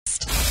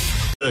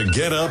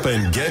Get up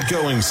and get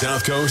going,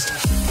 South Coast.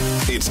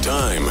 It's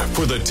time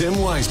for the Tim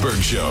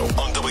Weisberg Show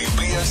on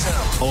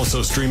WBSM.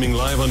 Also streaming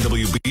live on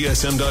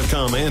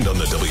WBSM.com and on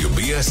the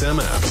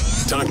WBSM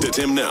app. Talk to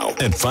Tim now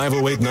at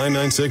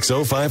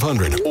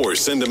 508-996-0500 or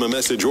send him a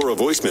message or a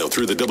voicemail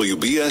through the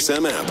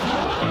WBSM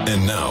app.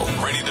 And now,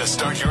 ready to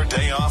start your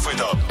day off with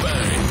a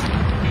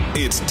bang.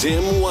 It's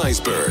Tim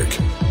Weisberg.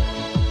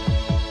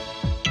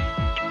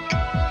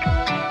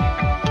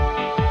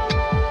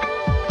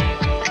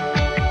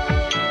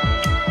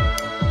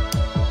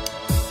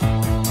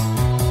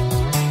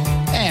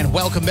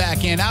 Welcome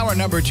back in hour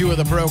number 2 of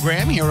the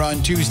program here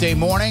on Tuesday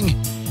morning.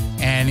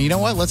 And you know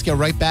what? Let's get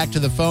right back to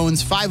the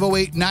phones.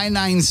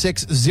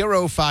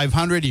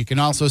 508-996-0500. You can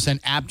also send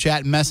app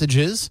chat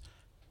messages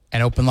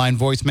and open line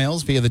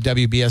voicemails via the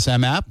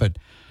WBSM app. But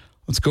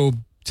let's go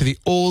to the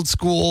old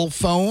school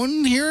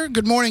phone here.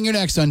 Good morning. You're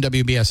next on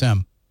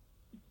WBSM.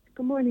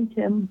 Good morning,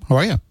 Tim. How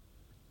are you?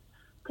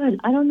 Good.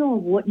 I don't know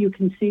what you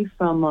can see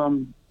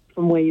from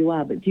where you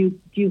are, but do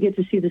you get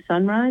to see the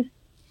sunrise?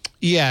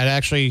 Yeah, it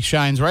actually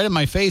shines right in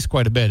my face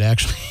quite a bit,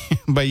 actually.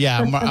 But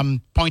yeah,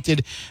 I'm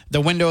pointed. The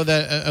window of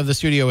the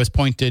studio is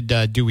pointed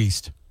due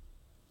east.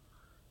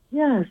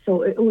 Yeah,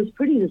 so it was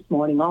pretty this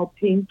morning, all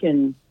pink,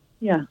 and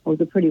yeah, it was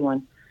a pretty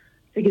one.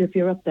 Figured if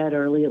you're up that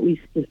early, at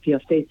least if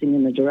you're facing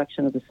in the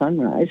direction of the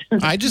sunrise.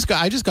 I just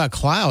got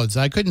clouds.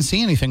 I couldn't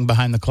see anything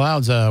behind the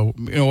clouds.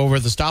 Over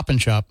the Stop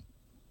and Shop.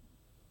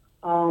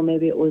 Oh,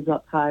 maybe it was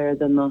up higher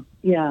than the.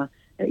 Yeah.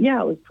 It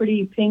was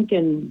pretty pink,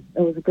 and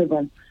it was a good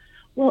one.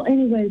 Well,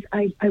 anyways,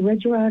 I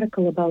read your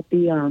article about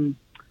the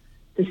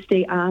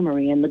State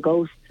Armory and the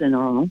ghosts and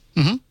all.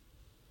 Mm-hmm.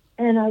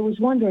 And I was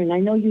wondering,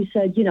 I know you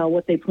said,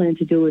 what they plan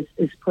to do is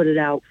put it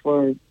out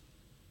for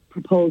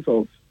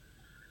proposals.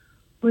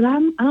 But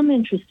I'm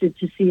interested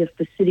to see if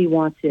the city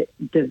wants it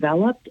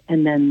developed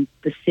and then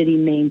the city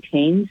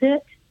maintains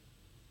it,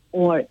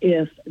 or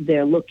if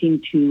they're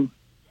looking to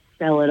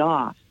sell it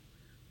off.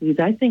 Because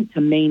I think to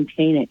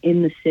maintain it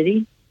in the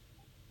city,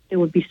 there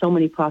would be so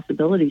many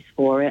possibilities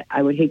for it.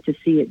 I would hate to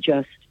see it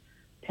just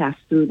pass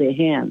through their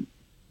hands.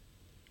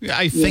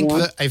 I think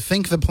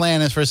the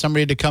plan is for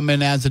somebody to come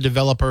in as a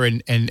developer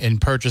and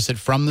purchase it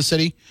from the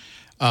city.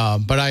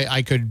 But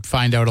I could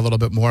find out a little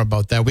bit more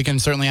about that. We can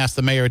certainly ask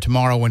the mayor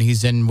tomorrow when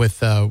he's in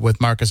with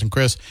Marcus and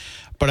Chris.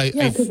 But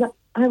because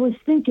I was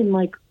thinking,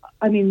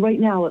 right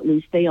now at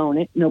least they own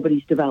it.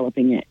 Nobody's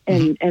developing it.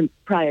 And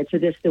prior to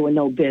this, there were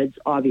no bids,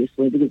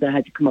 obviously, because I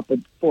had to come up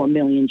with $4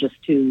 million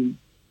just to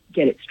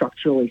get it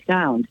structurally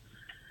sound.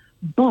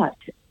 But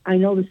I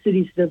know the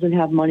city doesn't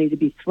have money to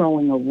be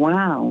throwing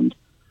around.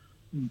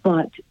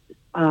 But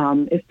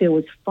if there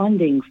was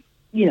funding,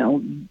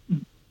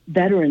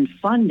 veteran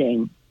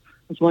funding,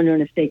 I was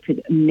wondering if they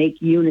could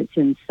make units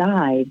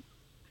inside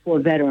for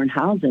veteran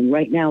housing.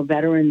 Right now,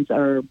 veterans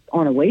are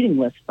on a waiting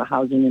list for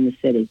housing in the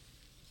city.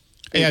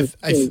 Yeah,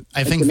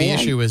 I think the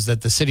issue is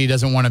that the city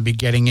doesn't want to be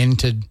getting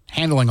into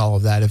handling all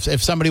of that.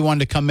 If somebody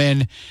wanted to come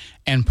in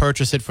and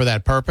purchase it for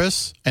that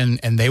purpose, and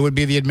they would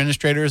be the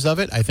administrators of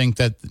it, I think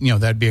that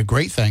that'd be a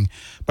great thing.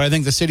 But I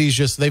think the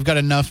city's they've got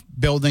enough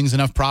buildings,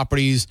 enough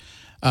properties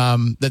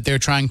that they're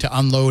trying to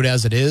unload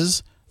as it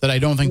is, that I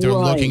don't think they're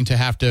looking to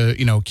have to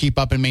keep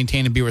up and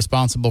maintain and be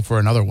responsible for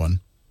another one.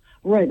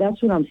 Right, that's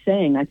what I'm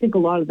saying. I think a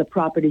lot of the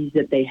properties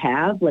that they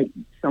have, like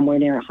somewhere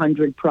near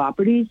 100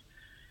 properties,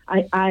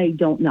 I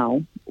don't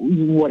know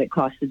what it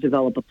costs to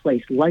develop a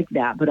place like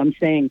that, but I'm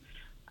saying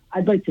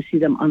I'd like to see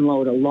them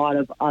unload a lot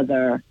of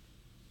other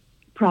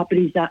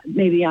properties that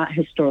maybe aren't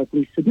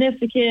historically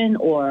significant,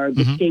 or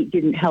the state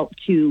didn't help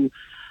to,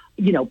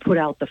 put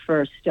out the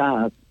first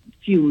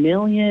few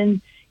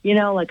million.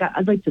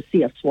 I'd like to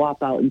see a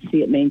swap out and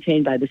see it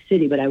maintained by the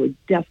city, but I would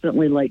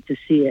definitely like to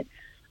see it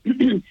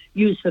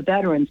used for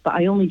veterans. But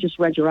I only just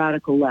read your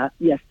article last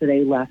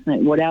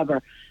night,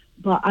 whatever.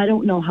 But I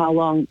don't know how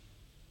long.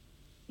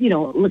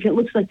 It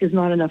looks like there's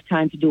not enough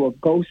time to do a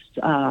ghost,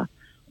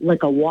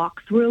 like a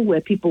walkthrough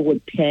where people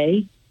would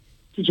pay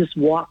to just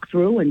walk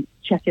through and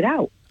check it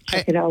out.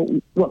 Check it out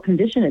what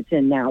condition it's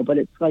in now, but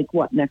it's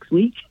next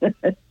week?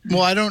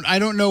 Well, I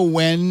don't know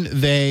when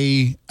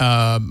they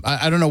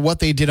I don't know what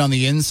they did on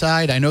the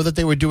inside. I know that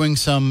they were doing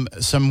some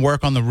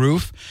work on the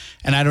roof,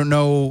 and I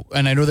know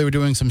they were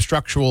doing some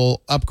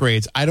structural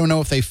upgrades. I don't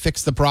know if they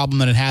fixed the problem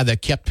that it had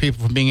that kept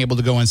people from being able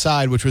to go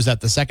inside, which was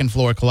that the second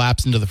floor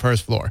collapsed into the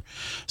first floor.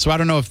 So I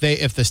don't know if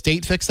the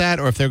state fixed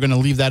that, or if they're going to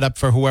leave that up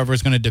for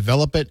whoever's going to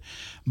develop it.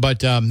 But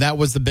that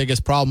was the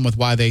biggest problem with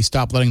why they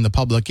stopped letting the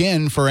public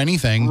in for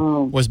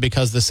anything, was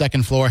because the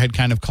second floor had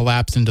kind of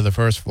collapsed into the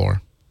first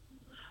floor.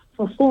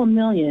 For $4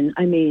 million,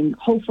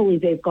 hopefully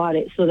they've got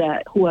it so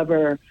that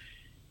whoever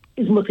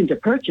is looking to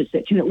purchase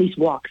it can at least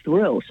walk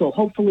through. So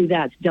hopefully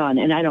that's done.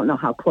 And I don't know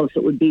how close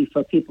it would be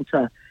for people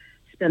to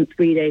spend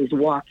 3 days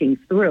walking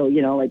through,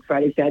 like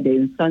Friday, Saturday,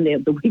 and Sunday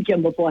of the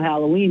weekend before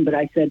Halloween. But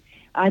I said,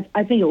 I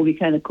think it would be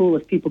kind of cool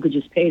if people could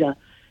just pay to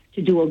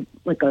do a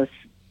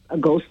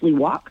ghostly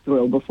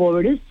walkthrough before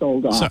it is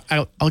sold off.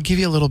 So I'll give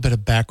you a little bit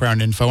of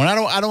background info, and I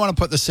don't want to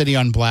put the city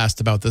on blast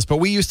about this, but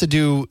we used to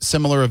do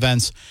similar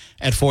events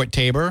at Fort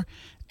Tabor,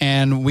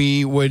 and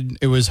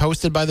it was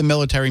hosted by the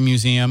Military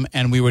Museum,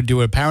 and we would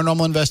do a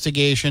paranormal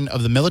investigation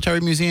of the Military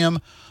Museum,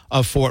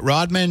 of Fort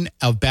Rodman,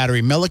 of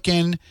Battery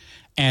Milliken,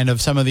 and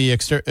of some of the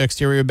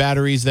exterior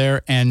batteries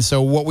there. And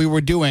so what we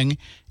were doing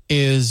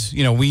is,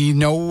 we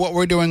know what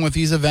we're doing with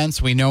these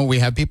events. We know we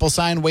have people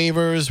sign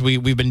waivers.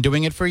 We've been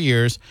doing it for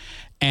years.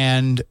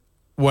 And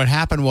what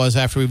happened was,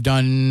 after we've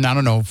done,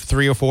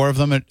 3 or 4 of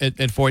them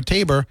at Fort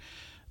Tabor,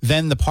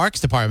 then the Parks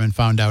Department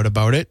found out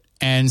about it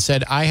and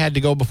said I had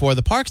to go before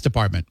the Parks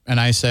Department. And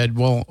I said,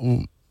 well,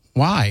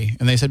 why?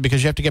 And they said,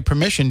 because you have to get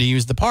permission to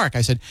use the park.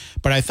 I said,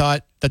 but I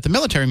thought that the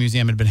Military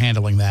Museum had been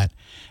handling that.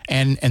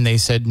 And they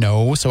said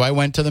no. So I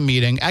went to the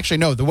meeting. Actually,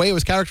 no, the way it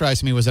was characterized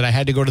to me was that I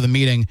had to go to the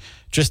meeting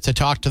just to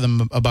talk to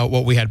them about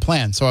what we had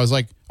planned. So I was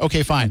like,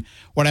 okay, fine.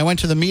 When I went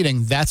to the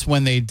meeting, that's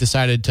when they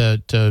decided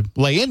to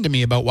lay into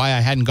me about why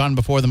I hadn't gone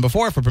before them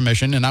before for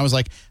permission. And I was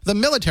like, the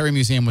Military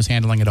Museum was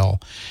handling it all.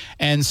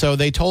 And so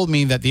they told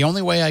me that the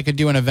only way I could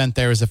do an event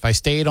there is if I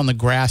stayed on the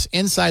grass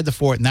inside the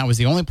fort, and that was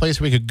the only place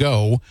we could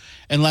go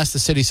unless the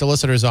city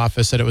solicitor's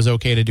office said it was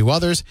okay to do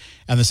others.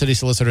 And the city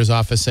solicitor's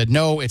office said,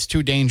 no, it's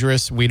too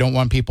dangerous. We don't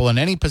want people in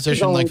any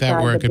position like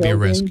that where it could be a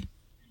risk.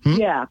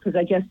 Yeah, because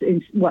I guess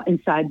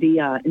inside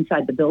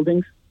the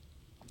buildings.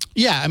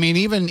 Yeah, I mean,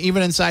 even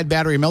inside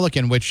Battery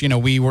Milliken, which,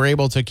 we were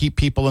able to keep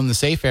people in the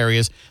safe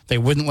areas, they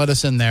wouldn't let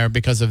us in there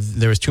because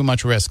there was too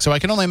much risk. So I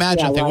can only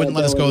imagine if they wouldn't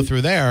let us go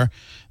through there,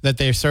 that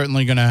they're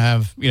certainly going to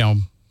have,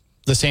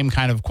 the same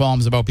kind of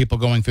qualms about people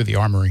going through the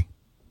armory.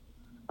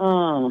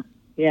 Oh,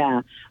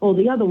 yeah. Well,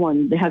 the other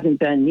one hasn't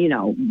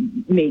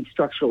been, made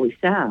structurally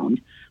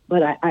sound.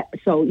 But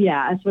that's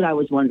what I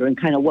was wondering,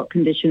 kind of what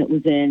condition it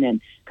was in.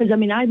 And because,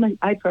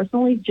 I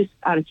personally, just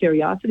out of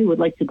curiosity, would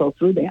like to go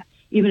through there.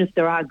 Even if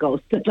there are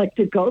ghosts, I'd like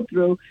to go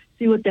through,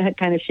 see what the heck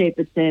kind of shape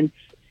it's in,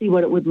 see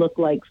what it would look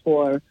like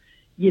for,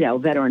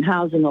 veteran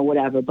housing or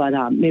whatever. But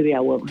maybe I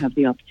won't have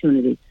the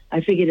opportunity.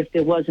 I figured if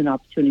there was an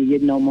opportunity,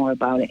 you'd know more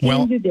about it.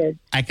 Well, and you did.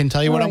 I can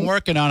tell you what I'm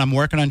working on. I'm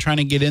working on trying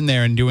to get in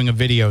there and doing a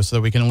video so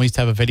that we can at least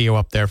have a video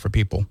up there for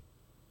people.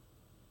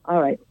 All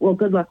right. Well,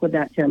 good luck with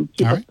that, Tim.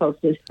 Keep us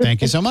posted.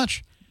 Thank you so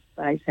much.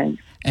 Bye, thanks.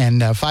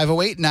 And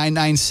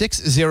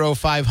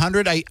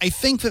 508-996-0500. I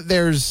think that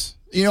there's...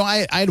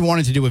 I'd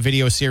wanted to do a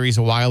video series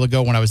a while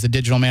ago when I was the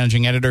digital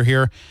managing editor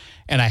here,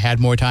 and I had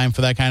more time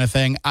for that kind of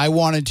thing. I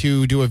wanted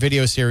to do a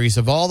video series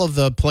of all of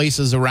the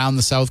places around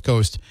the South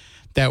Coast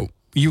that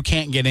you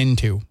can't get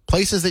into,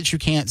 places that you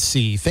can't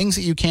see, things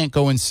that you can't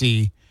go and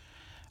see,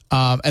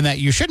 and that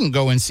you shouldn't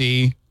go and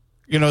see.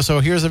 So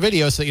here's a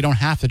video so that you don't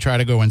have to try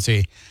to go and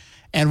see.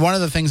 And one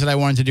of the things that I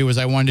wanted to do was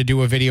I wanted to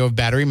do a video of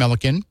Battery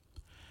Milliken.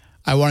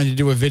 I wanted to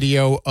do a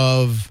video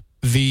of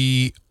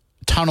the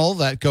tunnel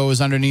that goes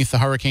underneath the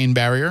hurricane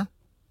barrier.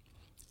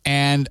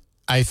 And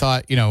I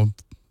thought, the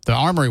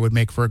Armory would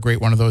make for a great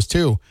one of those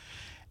too.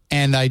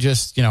 And I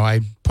just,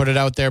 I put it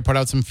out there, put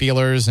out some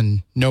feelers,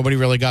 and nobody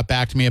really got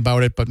back to me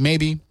about it. But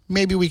maybe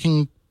we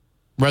can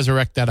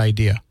resurrect that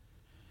idea.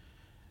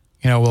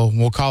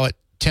 We'll call it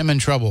Tim in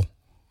Trouble.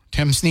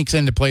 Tim sneaks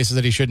into places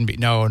that he shouldn't be.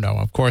 No,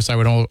 of course I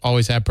would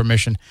always have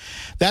permission.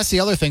 That's the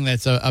other thing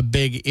that's a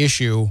big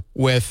issue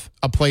with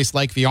a place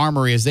like the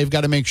Armory is they've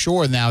got to make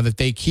sure now that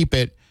they keep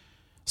it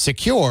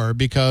secure,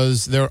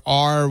 because there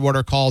are what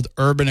are called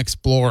urban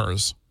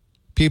explorers.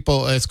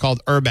 People, it's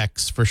called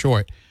urbex for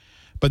short.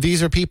 But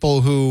these are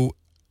people who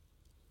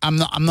I'm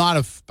not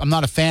a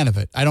fan of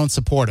it. I don't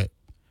support it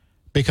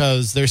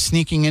because they're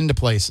sneaking into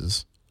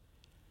places.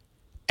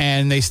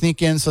 And they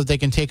sneak in so that they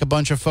can take a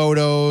bunch of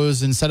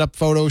photos and set up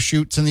photo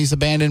shoots in these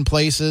abandoned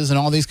places and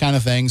all these kind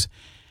of things.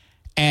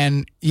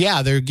 And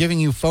yeah, they're giving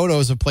you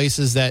photos of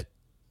places that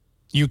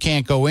you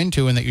can't go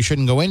into and that you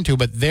shouldn't go into,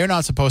 but they're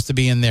not supposed to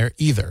be in there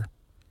either.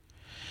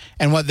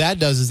 And what that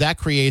does is that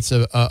creates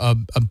a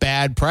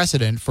bad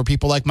precedent for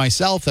people like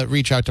myself that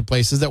reach out to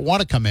places that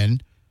want to come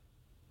in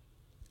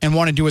and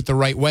want to do it the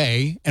right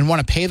way and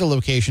want to pay the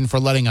location for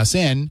letting us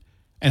in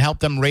and help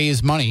them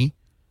raise money.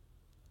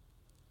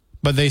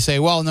 But they say,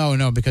 well,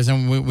 no, because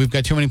then we've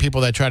got too many people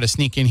that try to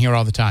sneak in here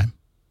all the time.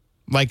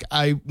 Like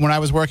when I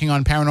was working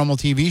on paranormal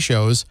TV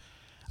shows,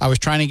 I was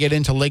trying to get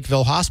into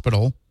Lakeville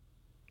Hospital.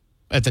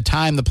 At the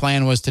time, the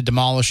plan was to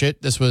demolish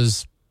it. This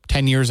was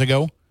 10 years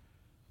ago.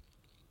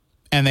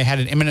 And they had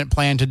an imminent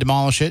plan to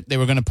demolish it. They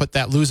were going to put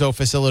that Luzo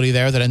facility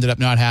there that ended up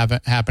not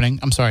happening.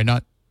 I'm sorry,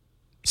 not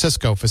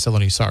Cisco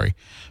facility, sorry.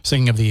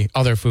 Thinking of the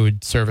other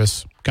food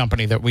service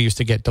company that we used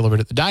to get delivered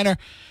at the diner.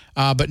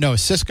 But no,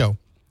 Cisco.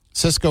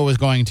 Cisco was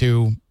going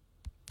to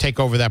take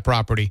over that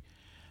property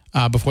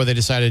before they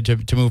decided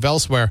to move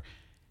elsewhere.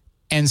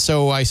 And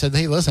so I said,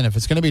 hey, listen, if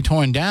it's going to be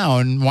torn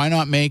down, why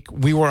not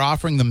we were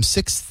offering them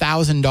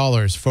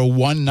 $6,000 for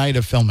one night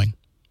of filming.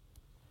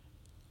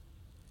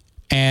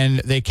 And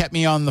they kept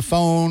me on the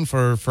phone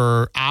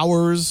for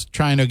hours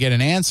trying to get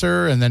an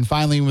answer. And then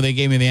finally, when they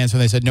gave me the answer,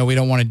 they said, no, we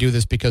don't want to do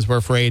this because we're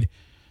afraid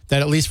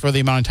that at least for the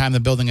amount of time the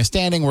building is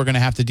standing, we're going to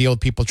have to deal with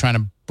people trying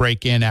to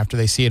break in after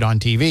they see it on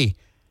TV.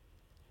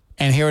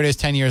 And here it is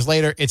 10 years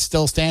later, it's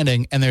still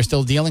standing, and they're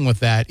still dealing with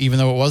that, even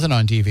though it wasn't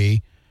on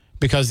TV,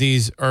 because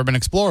these urban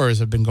explorers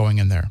have been going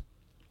in there.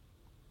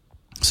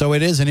 So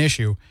it is an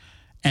issue,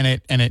 and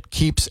it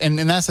keeps, and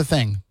that's the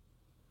thing.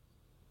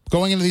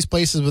 Going into these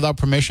places without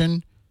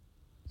permission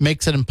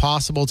makes it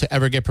impossible to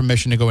ever get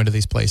permission to go into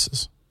these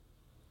places.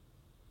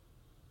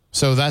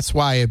 So that's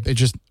why it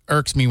just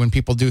irks me when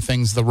people do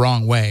things the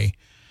wrong way.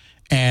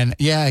 And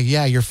yeah,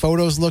 your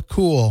photos look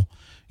cool.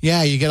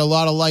 Yeah, you get a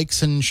lot of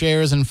likes and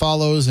shares and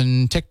follows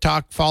and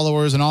TikTok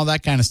followers and all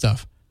that kind of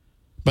stuff.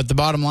 But the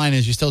bottom line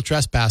is you still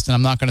trespassed, and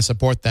I'm not going to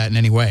support that in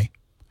any way.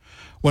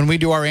 When we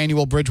do our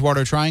annual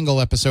Bridgewater Triangle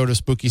episode of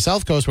Spooky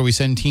South Coast, where we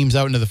send teams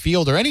out into the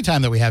field, or any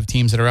time that we have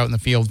teams that are out in the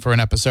field for an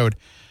episode,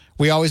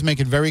 we always make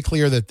it very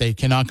clear that they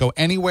cannot go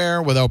anywhere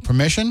without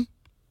permission.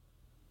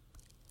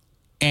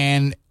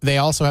 And they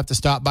also have to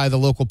stop by the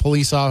local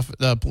police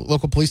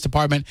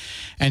department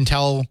and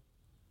tell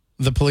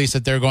the police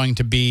that they're going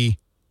to be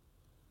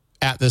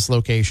at this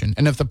location.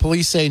 And if the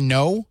police say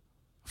no,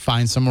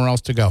 find somewhere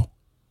else to go.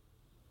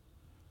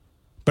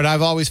 But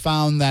I've always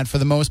found that for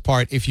the most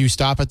part, if you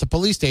stop at the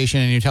police station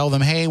and you tell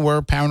them, hey,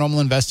 we're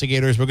paranormal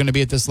investigators, we're going to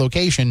be at this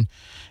location,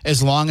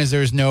 as long as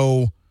there's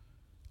no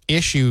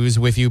issues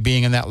with you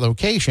being in that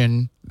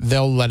location,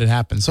 they'll let it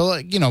happen.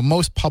 So,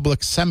 most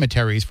public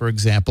cemeteries, for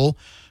example,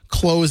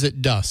 close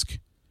at dusk.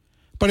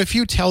 But if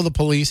you tell the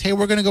police, hey,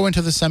 we're going to go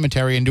into the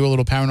cemetery and do a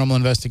little paranormal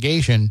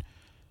investigation,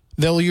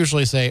 they'll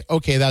usually say,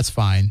 okay, that's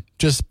fine.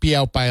 Just be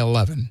out by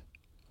 11.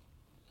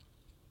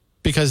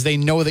 Because they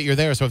know that you're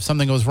there. So if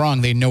something goes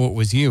wrong, they know it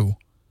was you.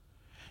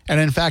 And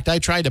in fact, I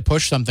tried to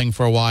push something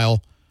for a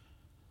while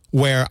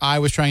where I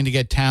was trying to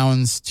get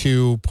towns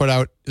to put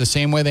out the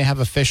same way they have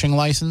a fishing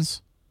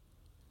license.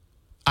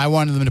 I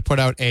wanted them to put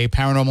out a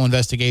paranormal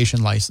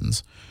investigation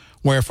license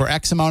where for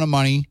X amount of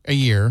money a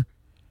year,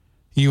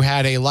 you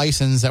had a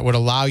license that would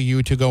allow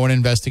you to go and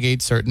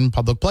investigate certain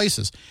public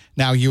places.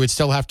 Now, you would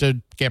still have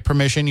to get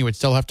permission. You would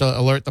still have to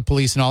alert the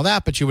police and all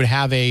that, but you would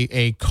have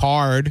a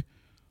card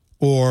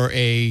or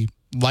a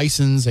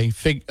license, a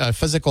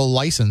physical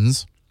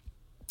license,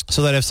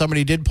 so that if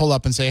somebody did pull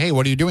up and say, hey,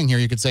 what are you doing here?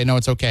 You could say, no,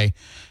 it's okay.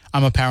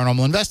 I'm a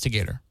paranormal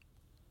investigator.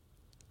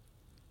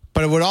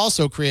 But it would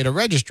also create a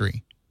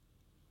registry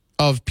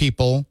of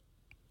people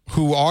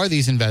who are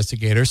these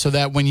investigators so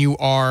that when you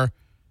are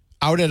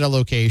out at a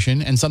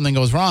location and something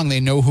goes wrong, they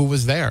know who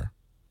was there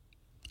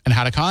and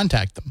how to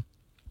contact them.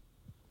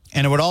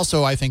 And it would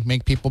also, I think,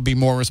 make people be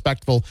more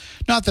respectful.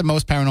 Not that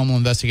most paranormal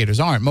investigators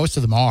aren't. Most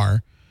of them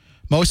are.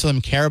 Most of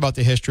them care about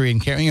the history and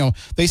care.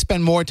 They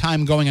spend more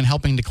time going and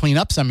helping to clean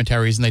up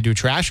cemeteries than they do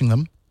trashing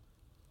them.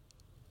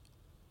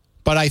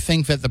 But I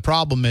think that the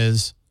problem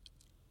is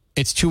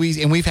it's too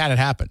easy. And we've had it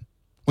happen.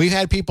 We've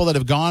had people that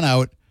have gone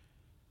out,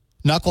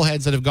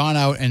 knuckleheads that have gone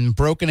out and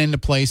broken into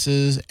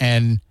places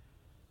and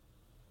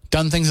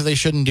done things that they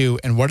shouldn't do.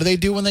 And what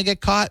do when they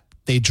get caught?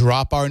 They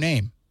drop our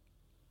name.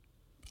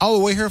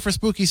 Oh, we're here for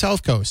Spooky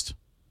South Coast.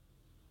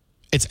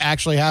 It's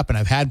actually happened.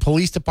 I've had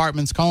police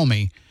departments call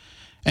me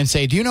and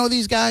say, do you know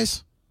these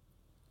guys?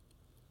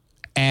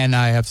 And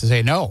I have to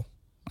say, no.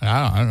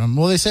 I don't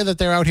know. Well, they say that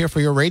they're out here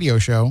for your radio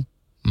show.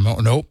 No,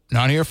 nope,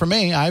 not here for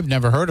me. I've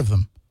never heard of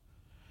them.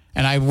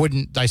 And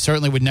I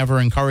certainly would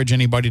never encourage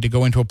anybody to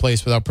go into a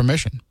place without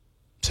permission.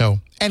 So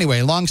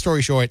anyway, long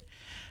story short,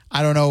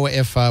 I don't know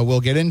if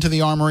we'll get into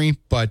the Armory,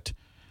 but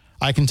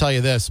I can tell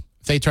you this.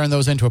 If they turn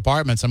those into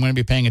apartments, I'm going to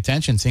be paying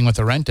attention, seeing what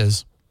the rent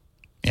is.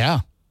 Yeah.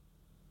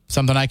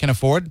 Something I can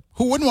afford.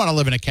 Who wouldn't want to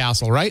live in a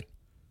castle, right?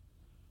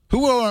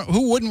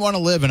 Who wouldn't want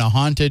to live in a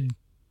haunted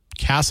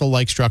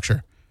castle-like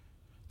structure?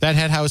 That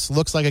head house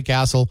looks like a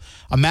castle.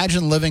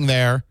 Imagine living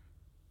there,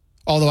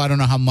 although I don't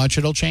know how much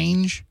it'll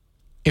change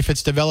if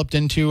it's developed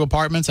into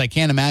apartments. I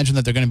can't imagine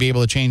that they're going to be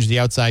able to change the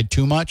outside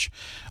too much.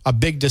 A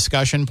big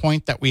discussion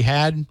point that we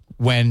had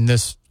when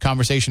this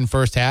conversation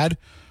first had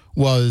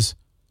was,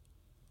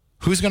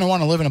 who's going to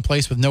want to live in a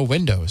place with no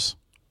windows?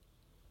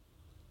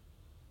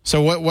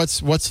 So what's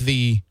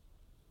the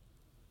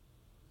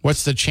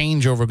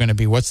changeover going to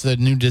be? What's the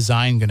new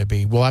design going to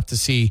be? We'll have to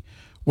see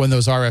when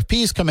those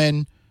RFPs come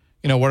in.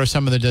 What are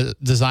some of the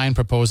design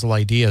proposal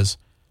ideas?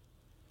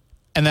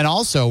 And then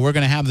also, we're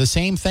going to have the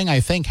same thing, I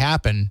think,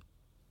 happen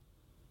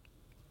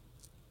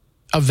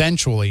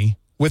eventually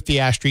with the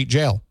Ash Street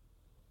Jail.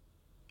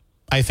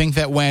 I think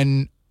that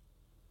when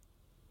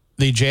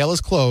the jail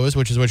is closed,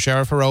 which is what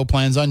Sheriff Heroux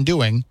plans on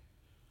doing,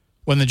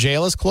 when the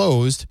jail is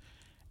closed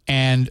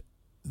and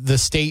the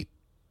state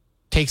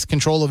takes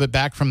control of it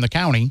back from the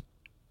county,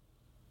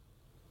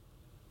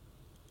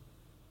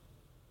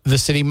 the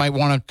city might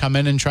want to come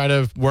in and try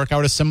to work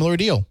out a similar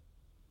deal.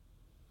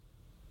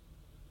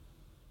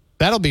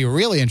 That'll be a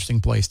really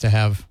interesting place to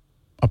have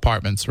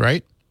apartments,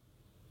 right?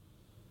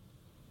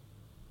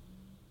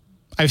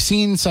 I've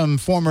seen some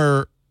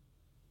former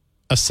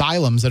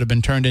asylums that have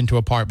been turned into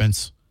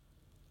apartments.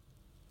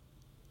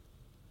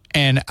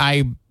 And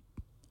I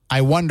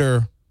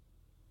wonder,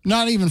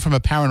 not even from a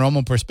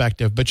paranormal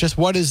perspective, but just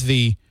what is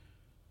the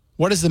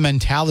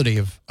mentality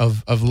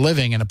of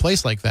living in a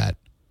place like that?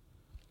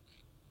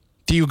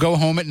 Do you go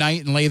home at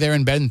night and lay there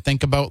in bed and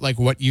think about like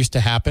what used to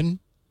happen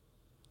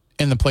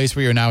in the place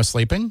where you're now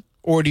sleeping?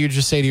 Or do you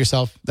just say to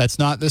yourself, that's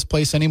not this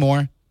place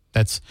anymore.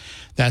 That's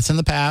in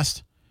the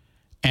past.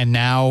 And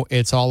now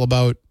it's all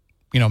about,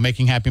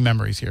 making happy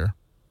memories here.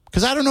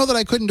 Because I don't know that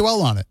I couldn't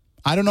dwell on it.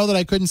 I don't know that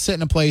I couldn't sit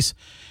in a place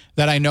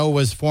that I know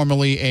was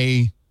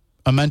formerly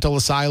a mental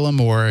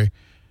asylum or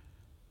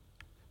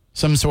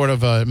some sort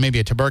of maybe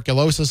a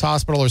tuberculosis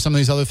hospital or some of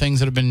these other things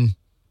that have been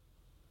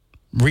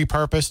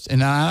repurposed.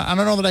 And I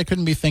don't know that I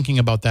couldn't be thinking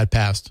about that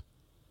past.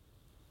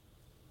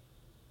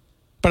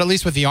 But at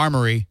least with the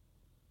Armory,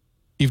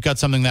 you've got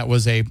something that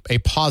was a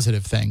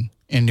positive thing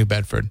in New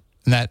Bedford.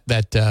 And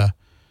that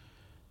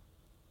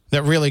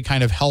really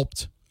kind of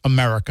helped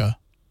America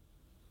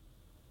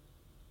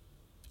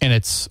in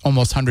its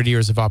almost 100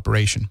 years of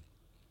operation.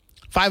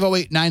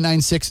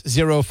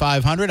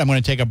 508-996-0500. I'm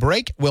going to take a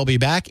break. We'll be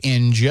back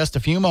in just a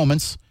few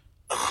moments.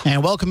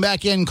 And welcome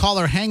back in.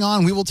 Caller, hang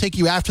on. We will take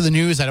you after the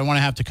news. I don't want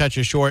to have to cut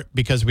you short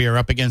because we are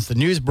up against the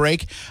news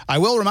break. I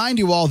will remind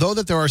you all, though,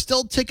 that there are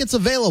still tickets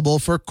available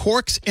for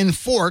Corks and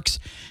Forks.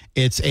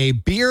 It's a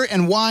beer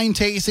and wine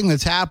tasting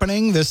that's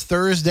happening this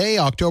Thursday,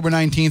 October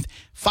 19th,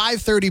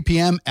 5:30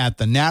 p.m. at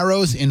the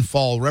Narrows in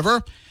Fall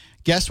River.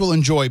 Guests will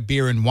enjoy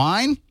beer and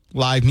wine,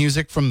 live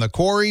music from the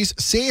Corys,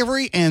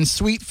 savory and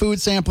sweet food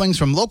samplings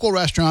from local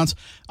restaurants,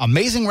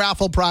 amazing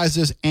raffle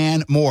prizes,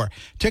 and more.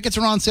 Tickets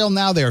are on sale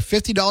now. They are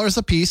 $50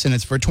 a piece, and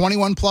it's for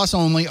 21 plus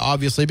only,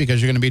 obviously,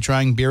 because you're going to be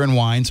trying beer and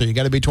wine, so you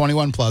got to be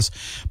 21 plus.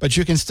 But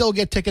you can still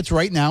get tickets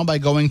right now by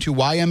going to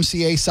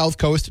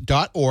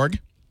ymcasouthcoast.org.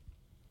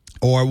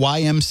 or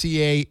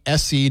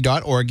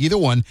ymcasc.org, either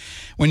one.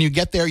 When you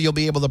get there, you'll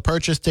be able to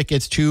purchase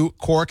tickets to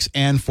Corks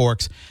and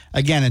Forks.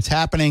 Again, it's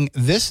happening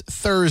this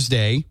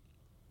Thursday,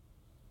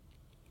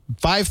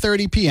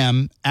 5:30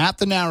 p.m. at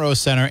the Narrows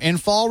Center in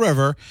Fall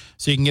River.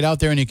 So you can get out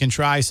there and you can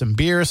try some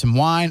beer, some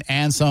wine,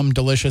 and some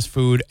delicious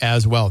food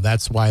as well.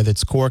 That's why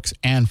it's Corks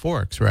and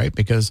Forks, right?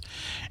 Because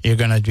you're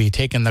going to be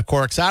taking the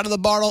corks out of the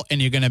bottle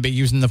and you're going to be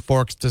using the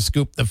forks to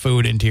scoop the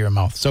food into your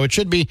mouth. So it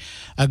should be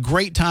a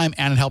great time,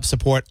 and it helps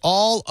support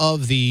all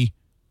of the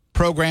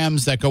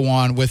programs that go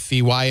on with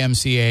the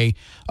YMCA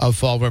of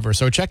Fall River.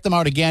 So check them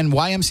out again,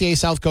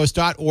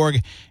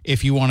 ymcasouthcoast.org,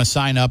 if you want to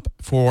sign up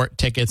for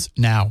tickets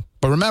now.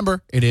 But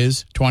remember, it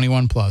is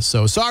 21 plus.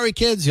 So sorry,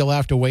 kids, you'll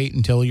have to wait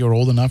until you're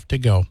old enough to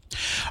go. All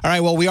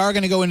right, well, we are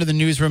going to go into the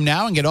newsroom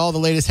now and get all the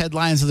latest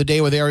headlines of the day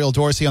with Ariel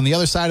Dorsey. On the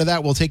other side of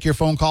that, we'll take your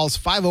phone calls,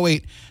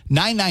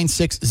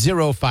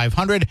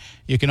 508-996-0500.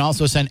 You can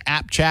also send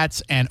app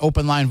chats and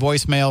open line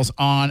voicemails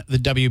on the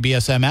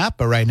WBSM app.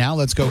 But right now,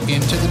 let's go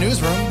into the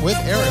newsroom with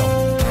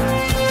Ariel.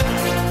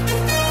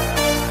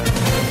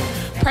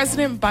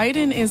 President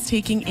Biden is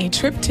taking a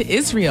trip to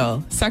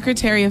Israel.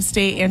 Secretary of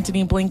State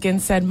Antony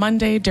Blinken said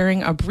Monday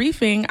during a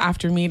briefing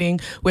after meeting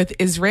with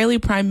Israeli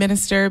Prime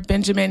Minister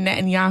Benjamin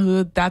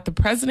Netanyahu that the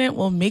president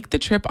will make the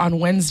trip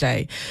on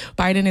Wednesday.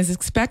 Biden is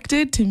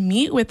expected to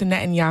meet with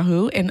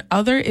Netanyahu and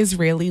other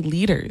Israeli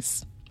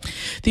leaders.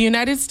 The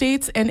United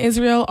States and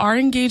Israel are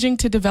engaging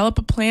to develop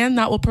a plan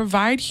that will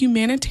provide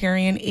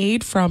humanitarian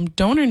aid from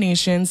donor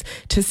nations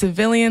to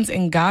civilians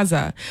in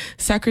Gaza.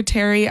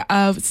 Secretary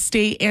of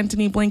State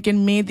Antony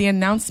Blinken made the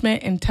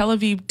announcement in Tel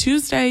Aviv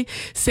Tuesday,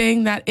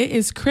 saying that it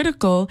is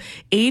critical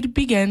aid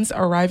begins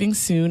arriving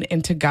soon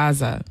into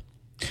Gaza.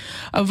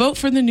 A vote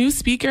for the new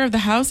Speaker of the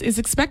House is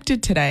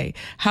expected today.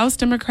 House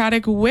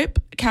Democratic Whip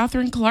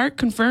Catherine Clark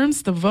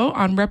confirms the vote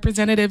on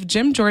Representative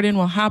Jim Jordan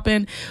will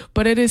happen,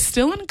 but it is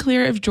still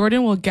unclear if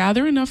Jordan will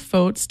gather enough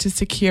votes to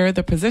secure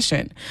the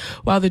position.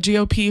 While the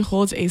GOP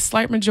holds a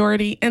slight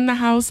majority in the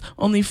House,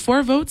 only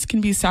 4 votes can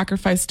be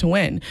sacrificed to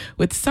win,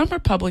 with some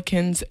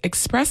Republicans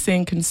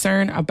expressing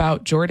concern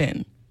about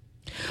Jordan.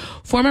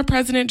 Former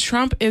President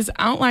Trump is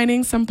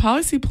outlining some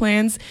policy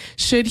plans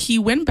should he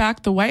win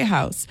back the White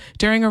House.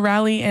 During a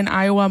rally in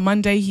Iowa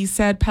Monday, he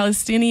said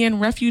Palestinian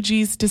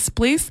refugees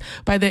displaced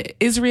by the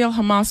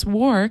Israel-Hamas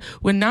war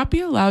would not be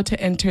allowed to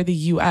enter the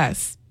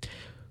U.S.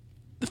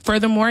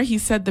 Furthermore, he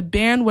said the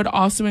ban would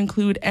also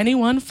include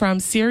anyone from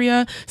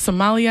Syria,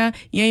 Somalia,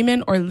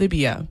 Yemen, or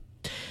Libya.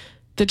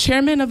 The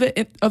chairman of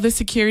the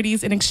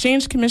Securities and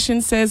Exchange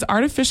Commission says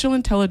artificial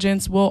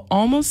intelligence will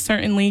almost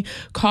certainly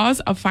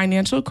cause a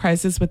financial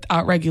crisis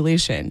without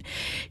regulation.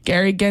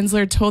 Gary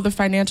Gensler told the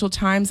Financial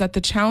Times that the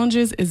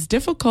challenges is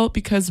difficult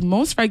because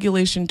most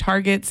regulation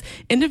targets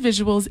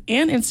individuals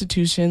and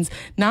institutions,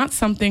 not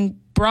something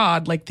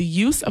broad like the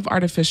use of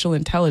artificial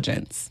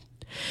intelligence.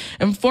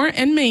 And 4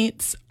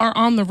 inmates are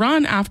on the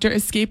run after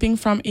escaping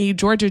from a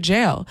Georgia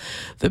jail.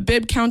 The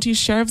Bibb County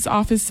Sheriff's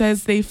Office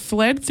says they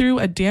fled through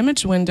a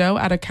damaged window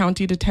at a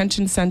county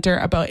detention center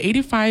about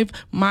 85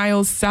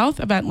 miles south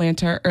of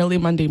Atlanta early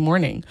Monday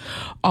morning.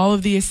 All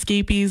of the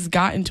escapees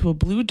got into a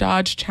blue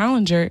Dodge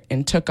Challenger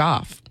and took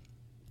off.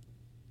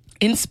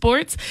 In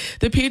sports,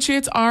 the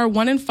Patriots are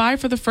 1-5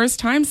 for the first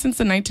time since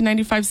the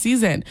 1995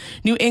 season.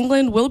 New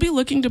England will be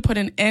looking to put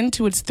an end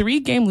to its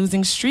 3-game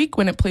losing streak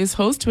when it plays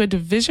host to a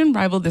division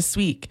rival this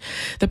week.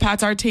 The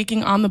Pats are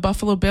taking on the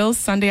Buffalo Bills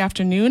Sunday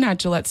afternoon at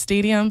Gillette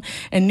Stadium,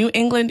 and New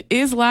England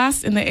is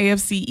last in the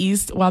AFC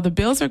East, while the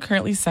Bills are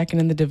currently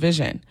second in the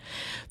division.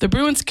 The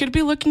Bruins could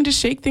be looking to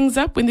shake things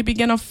up when they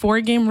begin a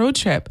 4-game road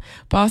trip.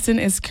 Boston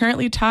is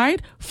currently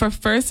tied for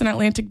first in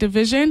Atlantic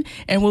Division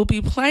and will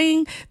be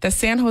playing the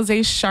San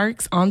Jose Sharks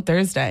on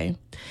Thursday.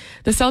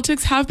 The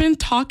Celtics have been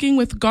talking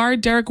with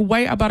guard Derek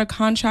White about a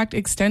contract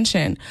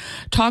extension.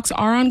 Talks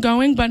are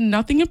ongoing, but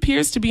nothing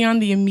appears to be on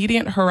the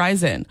immediate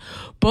horizon.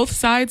 Both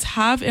sides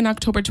have an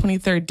October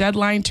 23rd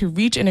deadline to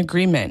reach an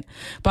agreement.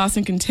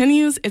 Boston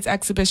continues its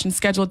exhibition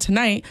schedule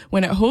tonight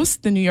when it hosts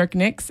the New York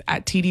Knicks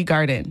at TD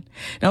Garden.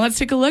 Now let's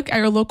take a look at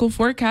your local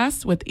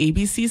forecast with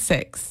ABC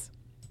 6.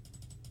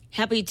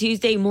 Happy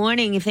Tuesday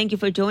morning. Thank you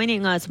for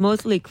joining us.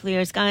 Mostly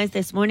clear skies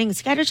this morning.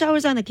 Scattered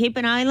showers on the Cape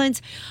and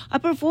Islands,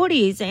 upper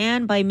 40s,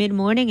 and by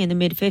mid-morning in the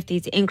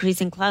mid-50s.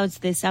 Increase in clouds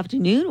this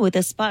afternoon with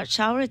a spot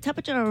shower.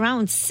 Temperature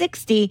around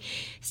 60.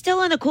 Still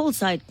on the cool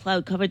side.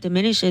 Cloud cover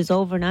diminishes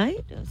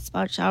overnight. A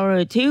spot shower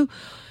or two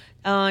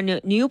on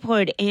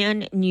Newport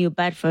and New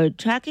Bedford.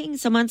 Tracking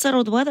some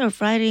unsettled weather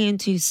Friday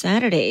into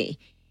Saturday.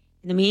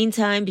 In the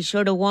meantime, be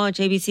sure to watch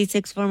ABC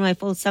 6 for my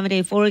full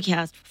 7-day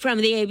forecast. From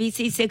the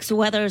ABC 6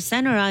 Weather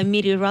Center, I'm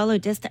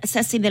meteorologist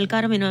Ceci Del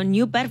Carmen on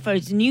New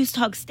Bedford's News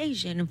Talk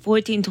Station,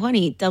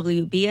 1420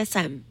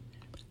 WBSM.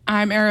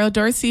 I'm Ariel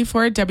Dorsey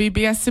for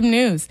WBSM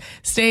News.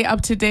 Stay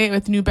up to date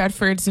with New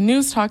Bedford's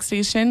news talk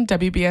station,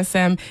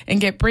 WBSM, and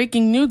get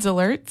breaking news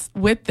alerts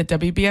with the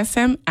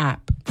WBSM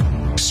app.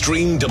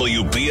 Stream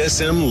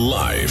WBSM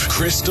live,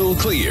 crystal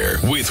clear,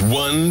 with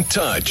one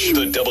touch.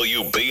 The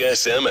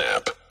WBSM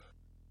app.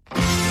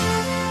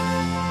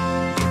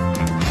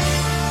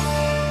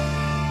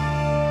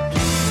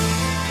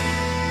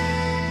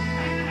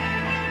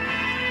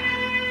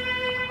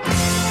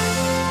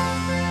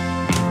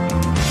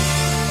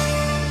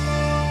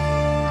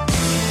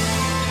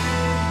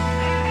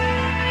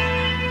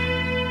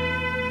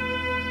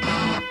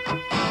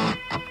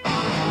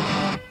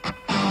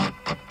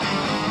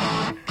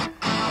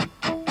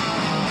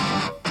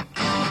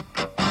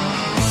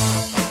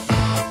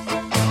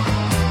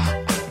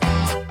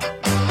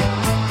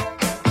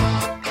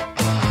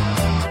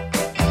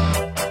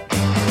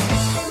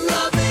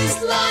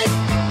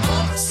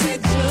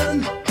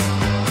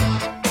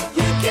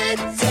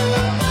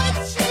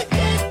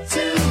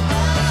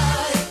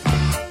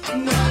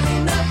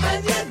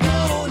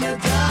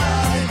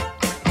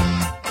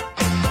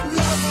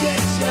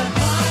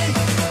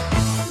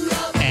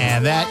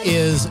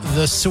 Is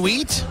the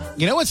sweet.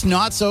 You know what's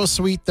not so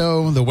sweet,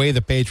 though? The way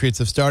the Patriots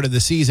have started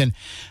the season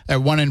at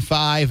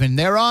 1-5, and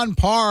they're on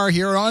par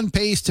here, on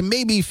pace to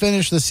maybe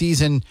finish the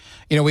season.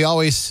 You know, we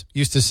always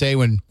used to say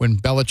when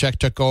Belichick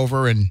took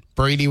over and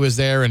Brady was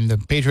there and the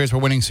Patriots were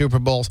winning Super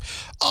Bowls,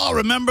 oh,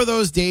 remember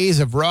those days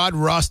of Rod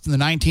Rust in the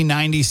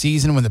 1990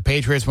 season when the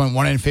Patriots went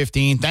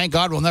 1-15? Thank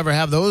God we'll never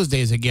have those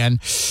days again.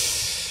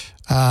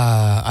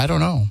 I don't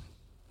know.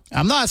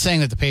 I'm not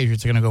saying that the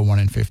Patriots are going to go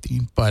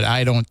 1-15, but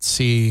I don't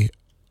see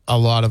a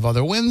lot of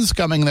other wins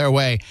coming their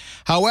way.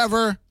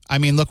 However, I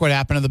mean, look what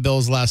happened to the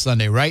Bills last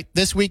Sunday, right?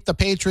 This week, the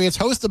Patriots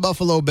host the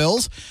Buffalo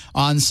Bills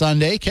on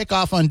Sunday.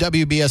 Kickoff on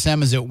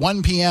WBSM is at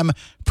 1 p.m.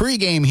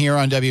 Pre-game here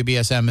on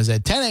WBSM is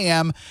at 10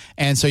 a.m.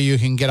 And so you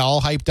can get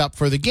all hyped up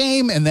for the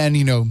game. And then,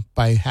 you know,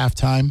 by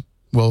halftime,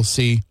 we'll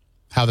see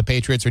how the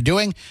Patriots are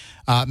doing.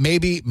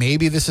 Maybe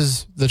this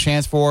is the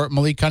chance for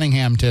Malik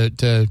Cunningham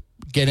to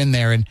get in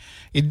there. And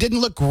it didn't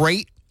look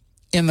great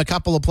in the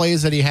couple of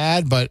plays that he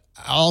had, but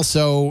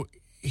also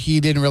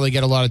he didn't really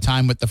get a lot of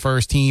time with the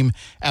first team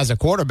as a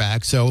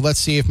quarterback. So let's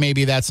see if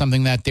maybe that's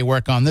something that they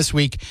work on this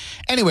week.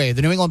 Anyway,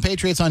 the New England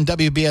Patriots on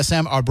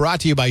WBSM are brought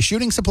to you by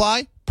Shooting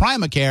Supply,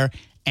 Primacare,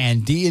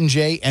 and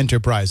D&J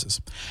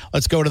Enterprises.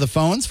 Let's go to the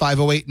phones,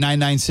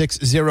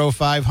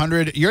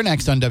 508-996-0500. You're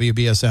next on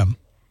WBSM.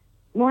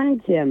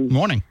 Morning, Tim.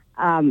 Morning.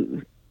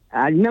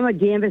 Remember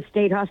Danvers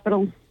State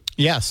Hospital?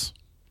 Yes.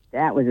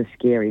 That was a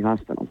scary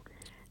hospital.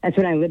 That's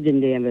when I lived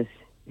in Danvers.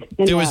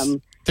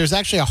 And, there's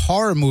actually a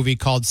horror movie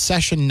called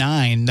Session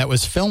 9 that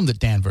was filmed at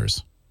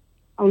Danvers.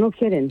 Oh, no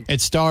kidding. It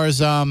stars,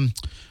 what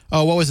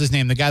was his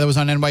name? The guy that was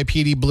on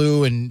NYPD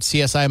Blue and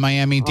CSI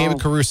Miami,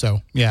 David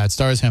Caruso. Yeah, it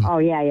stars him. Oh,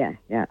 yeah.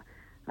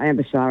 I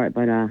never saw it,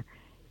 but,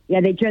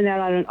 they turned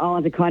that all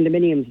into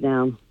condominiums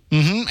now.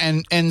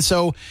 Mm-hmm. And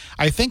so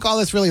I think all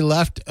that's really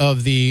left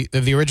of the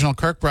original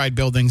Kirkbride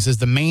buildings is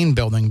the main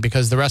building,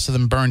 because the rest of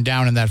them burned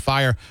down in that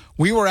fire.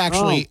 We were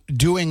actually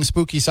doing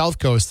Spooky South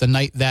Coast the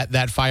night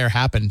that fire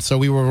happened. So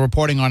we were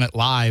reporting on it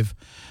live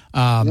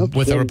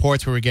with the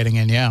reports we were getting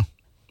in, yeah.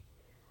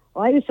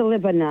 Well, I used to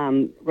live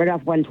in right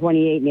off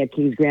 128 near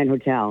King's Grand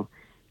Hotel,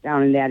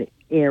 down in that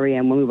area,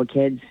 and when we were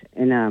kids.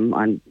 And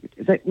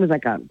it was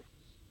like a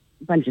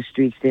bunch of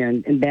streets there,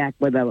 and back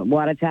where the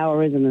water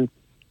tower is, and the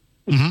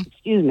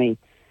the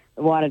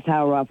water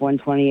tower off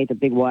 128, the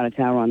big water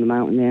tower on the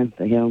mountain there,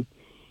 the hill.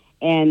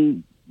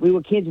 And we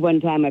were kids one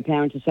time. My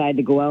parents decided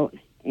to go out,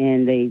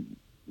 and they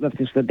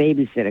left us with a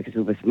babysitter because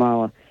we were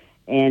smaller.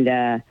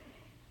 And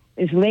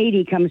this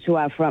lady comes to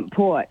our front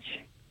porch,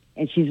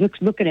 and she's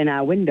looking in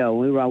our window.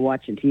 We were all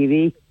watching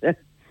TV.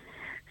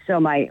 So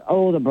my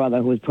older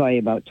brother, who was probably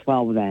about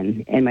 12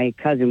 then, and my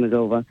cousin was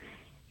over,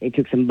 they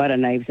took some butter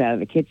knives out of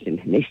the kitchen.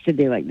 And they stood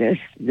there like this,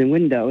 in the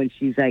window, and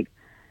she's like,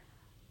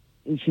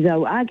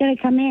 I got to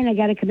come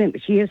in.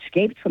 But she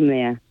escaped from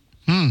there,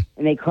 and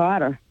they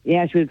caught her.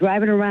 Yeah, she was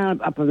driving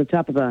around up on the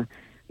top of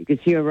you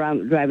could see her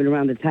driving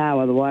around the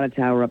tower, the water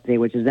tower up there,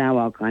 which is now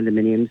all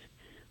condominiums.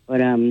 But,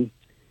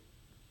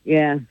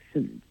 yeah,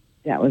 so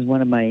that was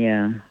one of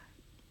my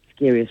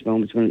scariest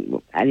moments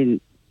when I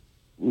didn't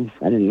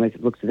like the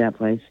looks of that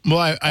place.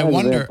 Well, I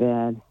wonder,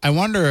 and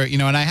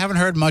I haven't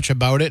heard much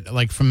about it,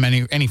 like from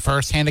any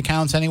firsthand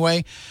accounts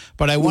anyway,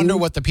 but I wonder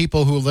what the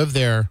people who live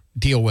there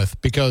deal with,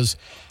 because,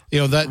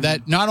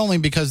 that not only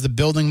because the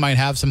building might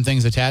have some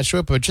things attached to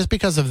it, but just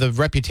because of the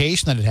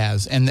reputation that it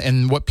has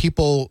and what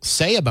people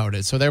say about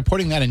it. So they're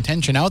putting that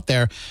intention out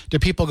there. Do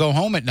people go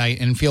home at night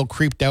and feel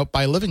creeped out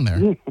by living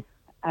there?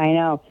 I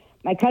know.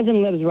 My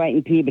cousin lives right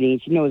in Peabody,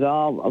 and she knows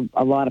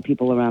a lot of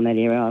people around that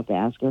area. I'll have to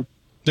ask her.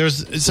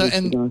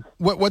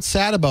 What's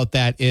sad about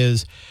that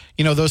is,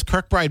 those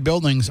Kirkbride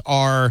buildings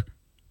are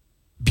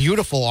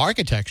beautiful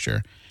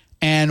architecture,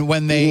 and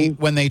when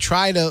they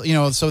try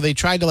to, so they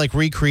tried to like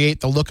recreate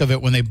the look of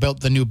it when they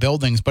built the new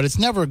buildings, but it's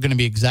never going to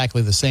be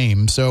exactly the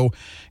same. So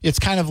it's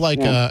kind of like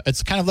a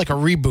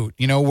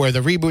reboot, where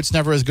the reboot's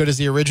never as good as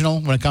the original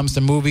when it comes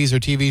to movies or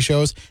TV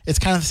shows. It's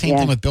kind of the same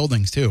thing with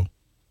buildings too.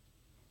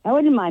 I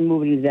wouldn't mind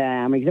moving to the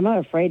Armory because I'm not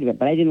afraid of it,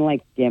 but I didn't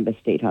like Danvers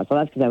State House. Well,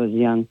 that's because I was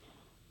young.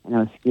 And I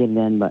was scared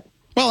then, but...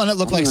 Well, and it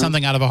looked like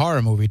something out of a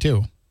horror movie,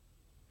 too.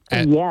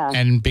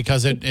 And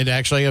because it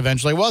actually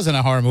eventually wasn't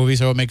a horror movie,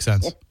 so it makes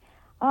sense.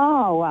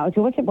 Oh, wow.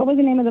 So what was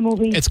the name of the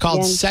movie? It's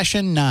called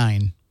Session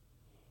 9.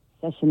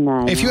 Session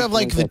 9. If you have,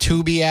 like, the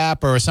Tubi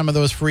app or some of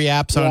those free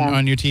apps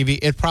on your TV,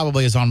 it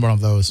probably is on one of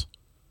those.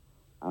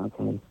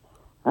 Okay.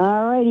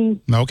 All righty.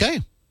 Okay.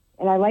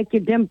 And I like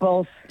your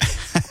dimples.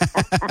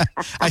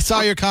 I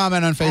saw your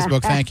comment on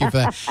Facebook. Thank you for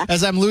that.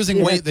 As I'm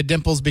losing weight, the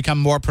dimples become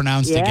more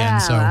pronounced again.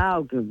 So.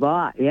 Wow, good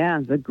lot. Yeah,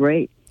 they're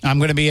great. I'm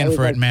going to be in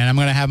for it, man. I'm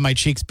going to have my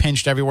cheeks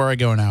pinched everywhere I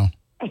go now.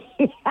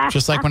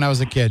 Just like when I was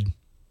a kid.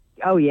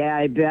 Oh, yeah,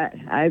 I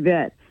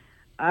bet.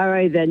 All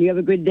right, then. You have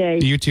a good day.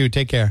 You too.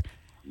 Take care.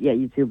 Yeah,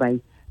 you too. Bye.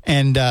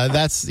 And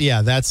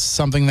that's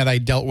something that I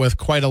dealt with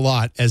quite a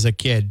lot as a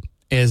kid.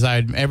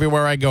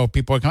 Everywhere I go,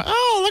 people would come,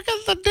 oh, look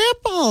at the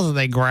dimples. And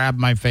they grab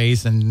my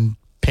face and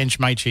pinch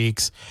my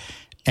cheeks.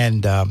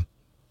 And now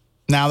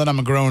that I'm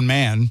a grown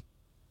man,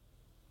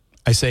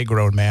 I say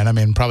grown man, I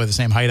mean probably the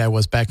same height I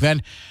was back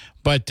then,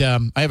 but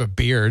I have a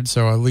beard,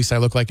 so at least I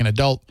look like an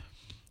adult.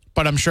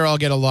 But I'm sure I'll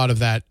get a lot of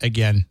that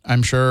again.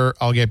 I'm sure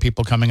I'll get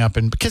people coming up,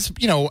 and because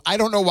I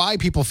don't know why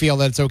people feel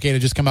that it's okay to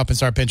just come up and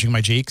start pinching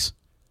my cheeks.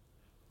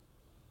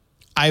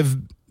 I've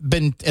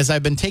been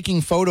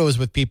taking photos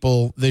with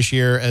people this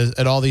year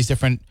at all these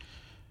different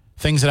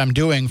things that I'm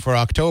doing for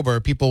October,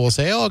 people will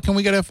say, oh, can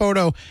we get a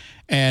photo?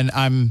 And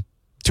I'm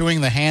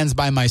doing the hands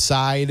by my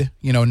side,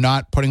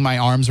 not putting my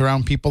arms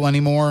around people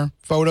anymore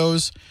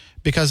photos,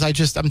 because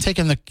I'm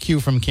taking the cue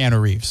from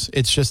Keanu Reeves.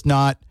 It's just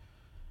not,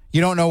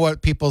 you don't know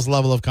what people's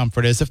level of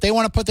comfort is. If they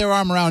want to put their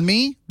arm around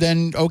me,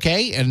 then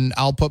okay, and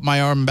I'll put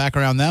my arm back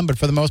around them. But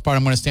for the most part,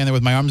 I'm going to stand there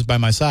with my arms by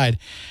my side.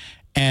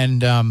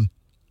 And I'm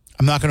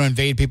not going to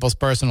invade people's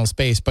personal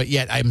space, but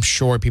yet I'm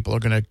sure people are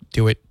going to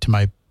do it to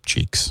my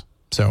cheeks.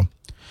 So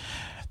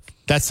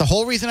that's the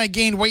whole reason I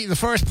gained weight in the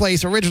first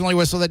place originally,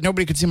 was so that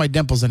nobody could see my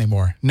dimples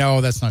anymore.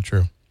 No, that's not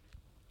true.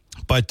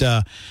 But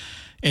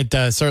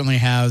it certainly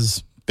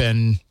has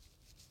been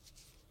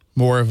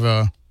more of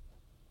a...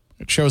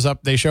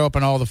 They show up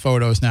in all the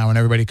photos now and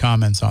everybody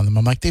comments on them.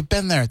 I'm like, they've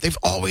been there. They've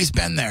always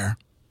been there.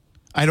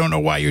 I don't know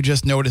why you're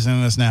just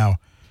noticing this now.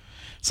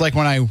 It's like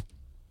when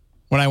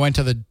I went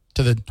to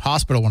the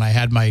hospital when I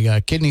had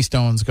my kidney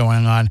stones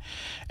going on,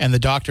 and the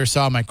doctor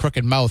saw my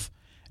crooked mouth,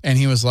 and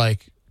he was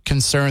like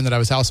concerned that I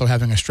was also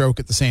having a stroke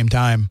at the same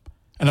time.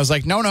 And I was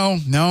like,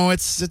 no,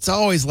 it's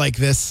always like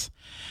this.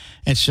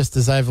 It's just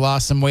as I've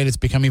lost some weight, it's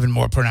become even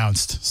more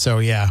pronounced. So,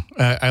 yeah,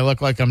 I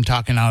look like I'm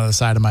talking out of the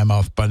side of my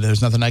mouth, but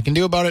there's nothing I can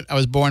do about it. I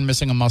was born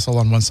missing a muscle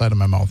on one side of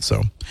my mouth.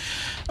 So,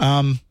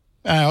 I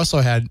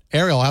also had,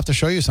 Ariel, I'll have to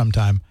show you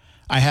sometime.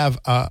 I have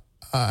a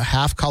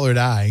half-colored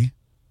eye.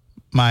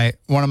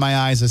 One of my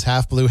eyes is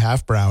half blue,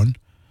 half brown.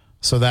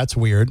 So that's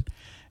weird.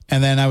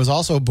 And then I was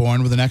also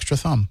born with an extra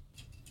thumb.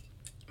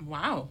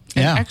 Wow.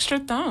 An extra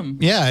thumb.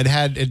 Yeah,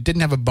 it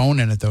didn't have a bone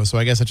in it, though, so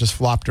I guess it just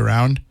flopped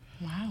around.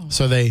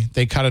 So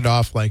they cut it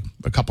off like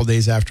a couple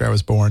days after I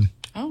was born.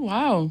 Oh,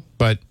 wow.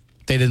 But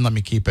they didn't let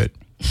me keep it.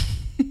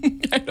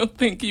 I don't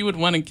think you would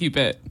want to keep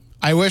it.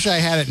 I wish I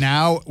had it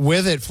now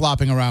with it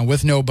flopping around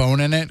with no bone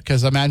in it,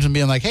 because imagine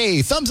being like,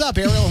 hey, thumbs up,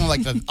 Ariel, and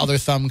like the other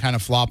thumb kind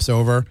of flops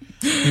over.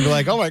 You'd be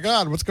like, oh, my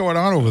God, what's going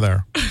on over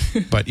there?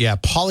 But, yeah,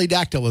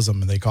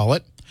 polydactylism, they call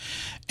it.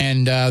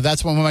 And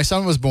that's when my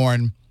son was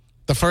born.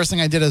 the first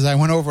thing I did is I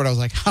went over it. I was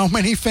like, how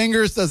many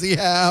fingers does he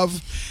have?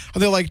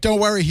 And they're like, don't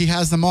worry, he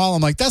has them all.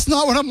 I'm like, that's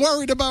not what I'm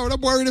worried about. I'm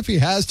worried if he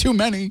has too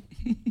many.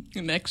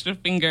 An extra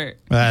finger.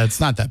 It's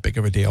not that big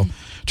of a deal.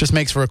 Just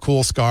makes for a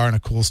cool scar and a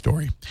cool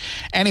story.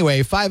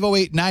 Anyway,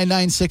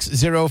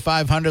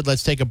 508-996-0500.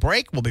 Let's take a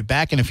break. We'll be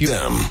back in a few.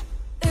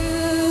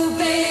 Ooh,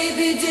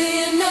 baby, do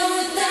you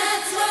know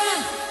that's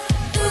right?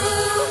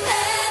 Ooh,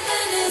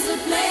 heaven is a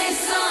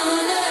place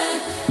on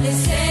earth. They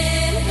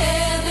say in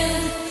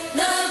heaven,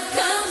 love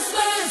comes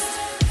first.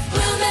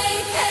 We'll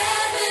make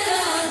heaven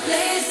our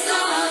place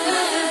on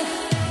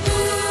earth.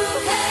 Ooh,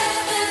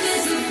 heaven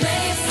is a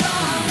place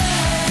on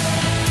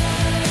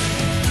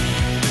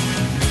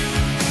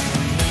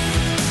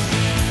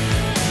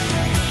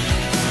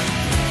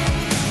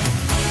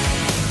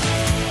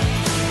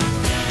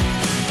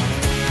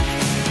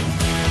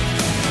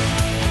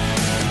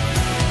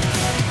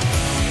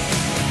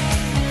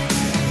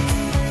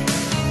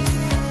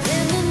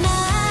When the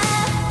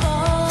night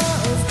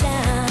falls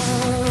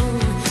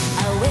down,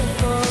 I wait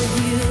for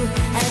you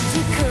and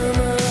to come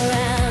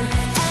around,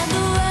 and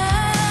the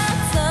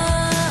world's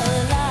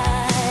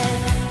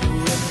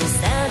alive with the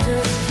sound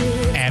of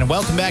kids. And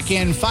welcome back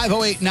in,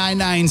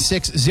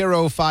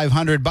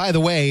 508-996-0500. By the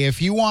way,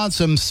 if you want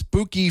some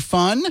spooky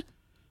fun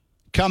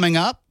coming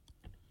up,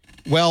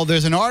 well,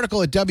 there's an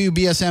article at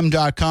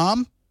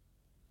WBSM.com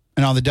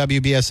and on the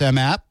WBSM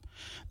app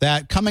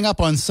that coming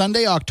up on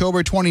Sunday,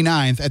 October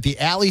 29th at the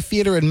Alley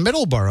Theater in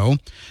Middleborough,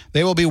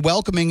 they will be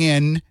welcoming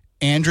in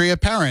Andrea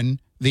Perrin,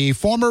 the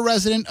former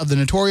resident of the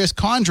notorious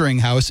Conjuring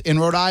House in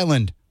Rhode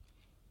Island.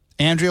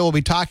 Andrea will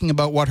be talking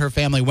about what her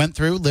family went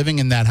through living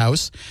in that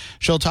house.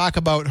 She'll talk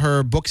about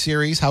her book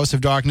series, House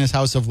of Darkness,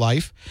 House of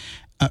Life,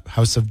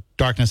 House of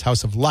Darkness,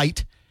 House of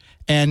Light.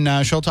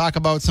 And she'll talk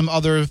about some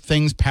other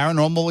things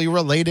paranormally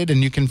related,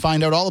 and you can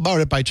find out all about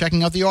it by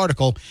checking out the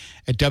article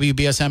at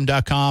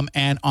WBSM.com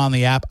and on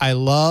the app. I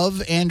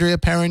love Andrea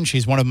Perrin.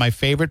 She's one of my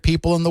favorite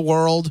people in the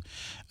world.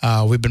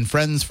 We've been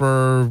friends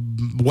for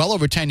well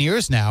over 10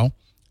 years now,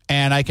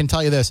 and I can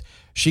tell you this,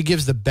 she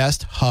gives the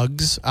best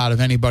hugs out of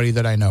anybody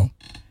that I know.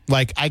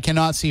 Like, I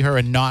cannot see her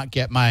and not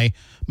get my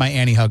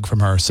Annie hug from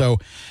her. So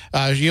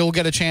you'll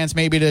get a chance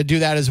maybe to do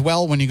that as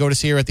well when you go to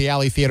see her at the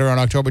Alley Theater on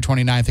October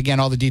 29th. Again,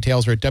 all the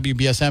details are at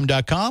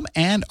WBSM.com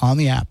and on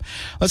the app.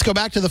 Let's go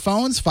back to the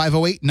phones,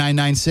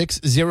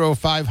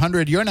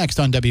 508-996-0500. You're next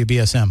on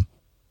WBSM.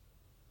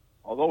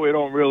 Although we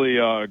don't really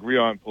agree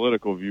on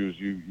political views,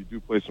 you do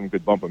play some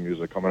good bumper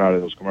music coming out of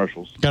those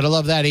commercials. Gotta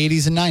love that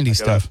 80s and 90s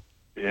stuff.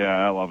 Yeah,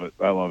 I love it.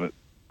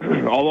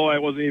 Although I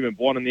wasn't even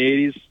born in the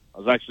 80s, I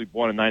was actually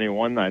born in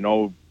 91. I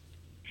know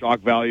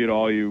shock value to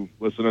all you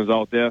listeners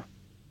out there.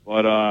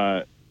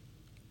 But,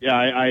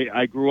 yeah,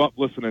 I grew up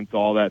listening to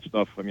all that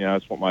stuff. I mean,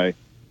 that's what my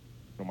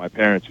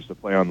parents used to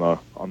play on the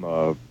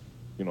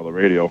the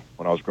radio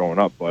when I was growing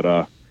up.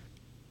 But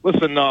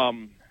listen,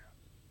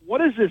 what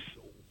does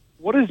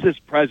this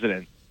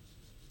president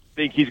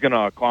think he's going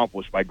to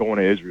accomplish by going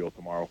to Israel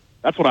tomorrow?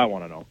 That's what I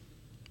want to know.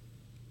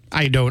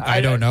 I don't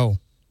know.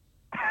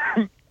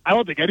 I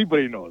don't think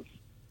anybody knows.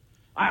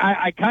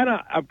 I'm kind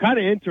of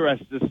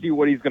interested to see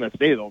what he's going to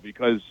say, though,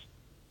 because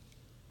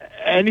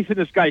anything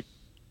this guy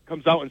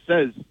comes out and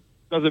says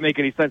doesn't make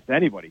any sense to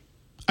anybody.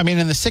 I mean,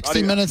 in the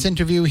 60 Minutes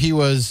interview, he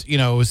was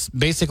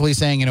basically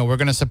saying, we're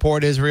going to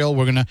support Israel.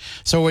 We're going to.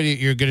 So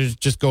you're going to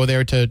just go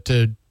there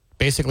to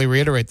basically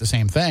reiterate the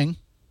same thing.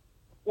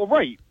 Well,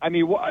 right. I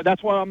mean,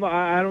 that's why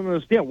I don't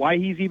understand why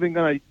he's even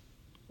going to.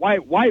 Why?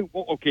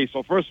 Okay,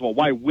 so first of all,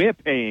 why we're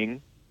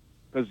paying?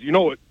 Because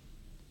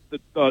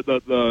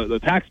the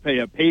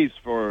taxpayer pays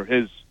for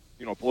his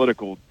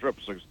political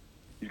trips. So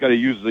he's got to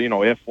use the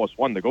Air Force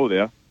One to go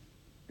there.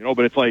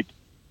 But it's like,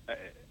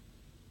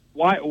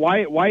 why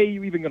are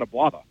you even going to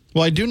bother?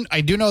 Well, I do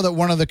know that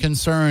one of the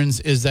concerns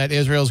is that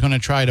Israel is going to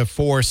try to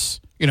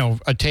force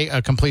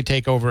a complete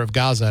takeover of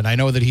Gaza, and I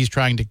know that he's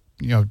trying to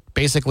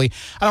basically,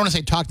 I don't want to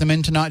say talk them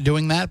into not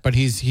doing that, but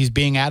he's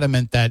being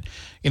adamant that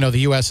the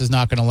U.S. is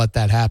not going to let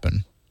that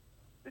happen.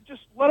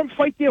 Just let them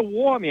fight their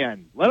war,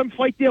 man. Let them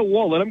fight their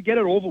war. Let them get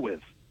it over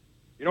with.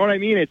 You know what I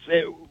mean?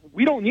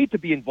 We don't need to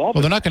be involved.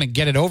 Well, they're not going to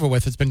get it over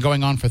with. It's been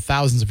going on for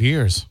thousands of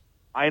years.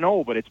 I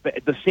know, but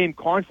the same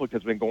conflict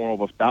has been going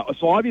over.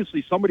 So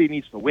obviously somebody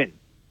needs to win.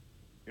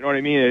 You know what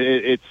I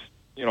mean?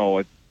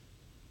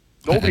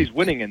 Nobody's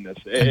winning in this.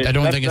 I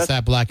don't think it's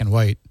that black and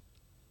white.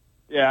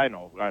 Yeah, I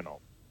know.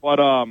 But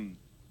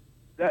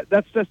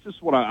that's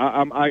just what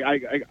I'm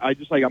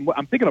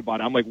thinking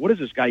about it. I'm like, what is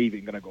this guy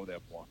even going to go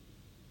there for?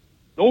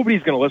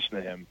 Nobody's going to listen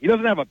to him. He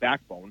doesn't have a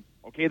backbone.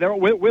 Okay,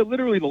 we're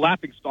literally the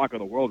laughing stock of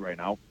the world right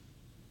now.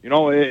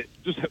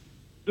 Just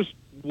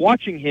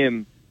watching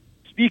him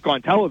speak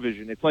on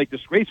television, it's like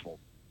disgraceful.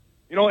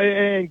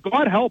 And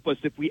God help us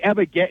if we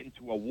ever get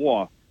into a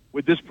war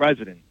with this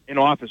president in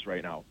office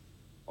right now.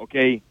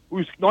 Okay,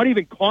 who's not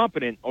even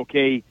competent.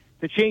 Okay,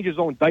 to change his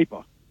own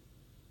diaper.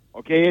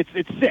 Okay,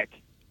 it's sick.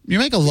 You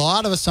make a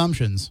lot of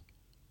assumptions.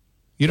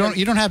 You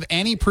don't have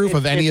any proof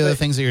of any of the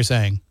things that you're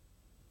saying.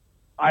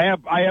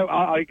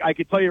 I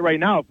can tell you right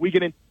now,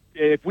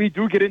 if we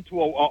do get into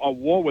a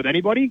war with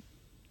anybody,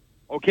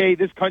 okay,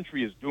 this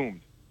country is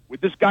doomed.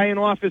 With this guy in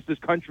office, this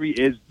country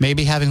is...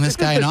 Maybe having this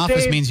guy in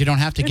office means you don't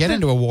have to get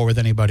into a war with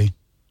anybody.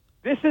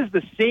 This is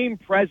the same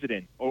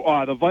president,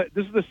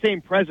 this is the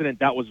same president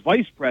that was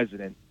vice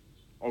president,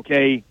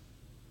 okay,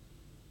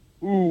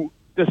 who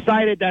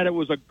decided that it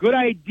was a good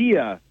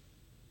idea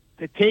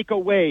to take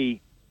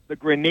away the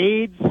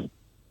grenades,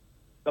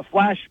 the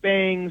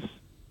flashbangs,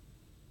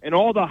 and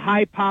all the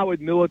high-powered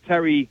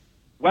military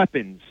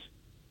weapons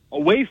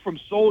away from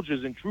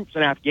soldiers and troops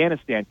in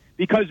Afghanistan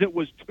because it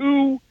was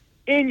too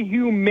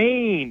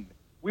inhumane.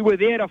 We were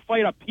there to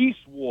fight a peace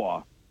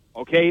war,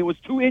 okay? It was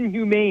too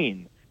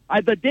inhumane.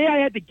 The day I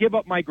had to give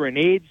up my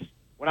grenades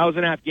when I was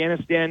in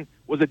Afghanistan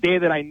was the day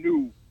that I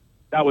knew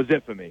that was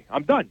it for me.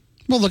 I'm done.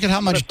 Well, look at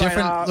how much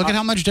different. Look at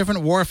how much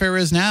different warfare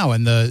is now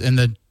in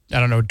the I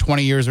don't know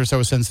 20 years or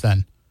so since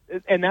then.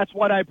 And that's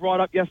what I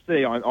brought up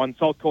yesterday on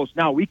South Coast.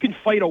 Now we can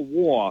fight a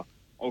war,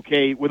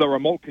 okay, with a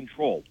remote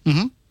control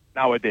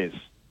nowadays.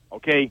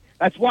 Okay,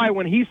 that's why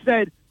when he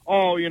said,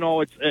 "Oh,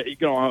 it's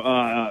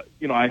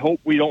I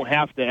hope we don't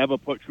have to ever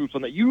put troops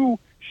on that,"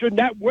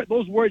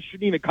 those words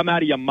shouldn't even come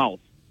out of your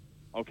mouth.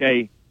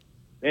 Okay,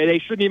 they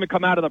shouldn't even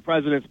come out of the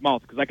president's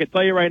mouth because I can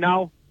tell you right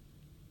now.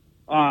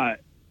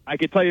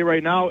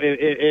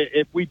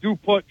 If we do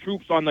put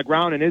troops on the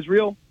ground in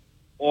Israel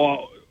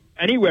or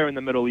anywhere in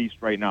the Middle East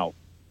right now,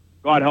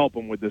 God help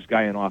him with this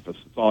guy in office.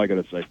 That's all I got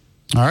to say.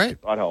 All right.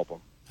 God help him.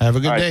 Have a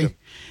good day. Tim.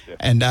 Yeah.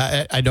 And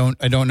I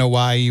don't know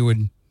why you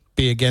would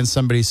be against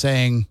somebody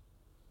saying,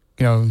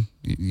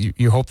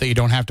 you hope that you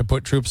don't have to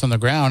put troops on the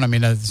ground. I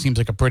mean, it seems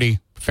like a pretty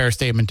fair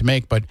statement to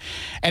make. But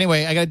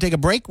anyway, I got to take a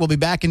break. We'll be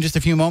back in just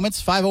a few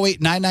moments.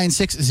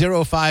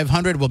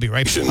 508-996-0500. We'll be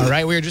right back. All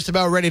right, we are just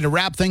about ready to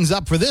wrap things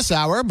up for this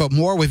hour, but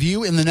more with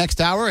you in the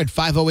next hour at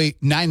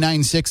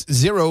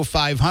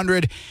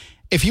 508-996-0500.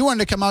 If you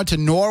wanted to come out to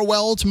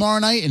Norwell tomorrow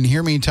night and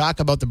hear me talk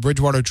about the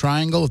Bridgewater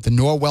Triangle at the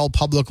Norwell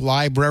Public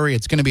Library,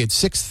 it's going to be at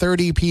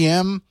 6:30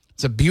 p.m.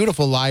 It's a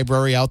beautiful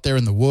library out there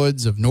in the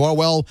woods of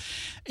Norwell.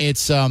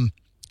 It's going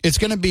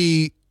to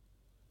be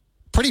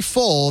pretty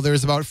full.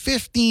 There's about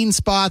 15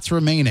 spots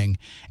remaining,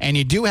 and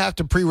you do have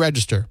to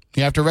pre-register.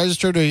 You have to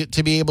register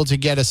to be able to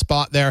get a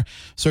spot there.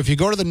 So if you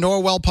go to the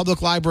Norwell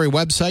Public Library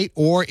website,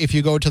 or if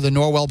you go to the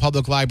Norwell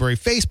Public Library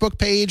Facebook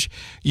page,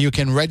 you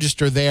can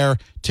register there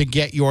to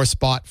get your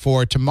spot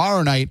for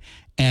tomorrow night.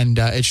 And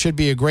it should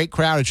be a great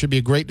crowd. It should be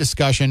a great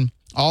discussion.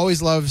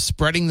 Always love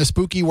spreading the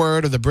spooky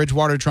word of the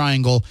Bridgewater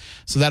Triangle.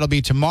 So that'll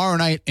be tomorrow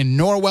night in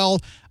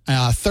Norwell.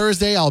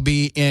 Thursday, I'll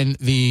be in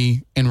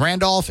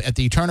Randolph at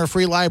the Turner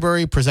Free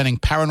Library presenting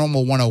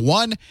Paranormal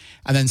 101.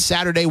 And then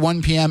Saturday,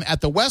 1 p.m.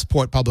 at the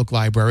Westport Public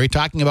Library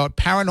talking about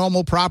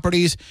paranormal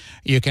properties.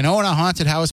 You can own a haunted house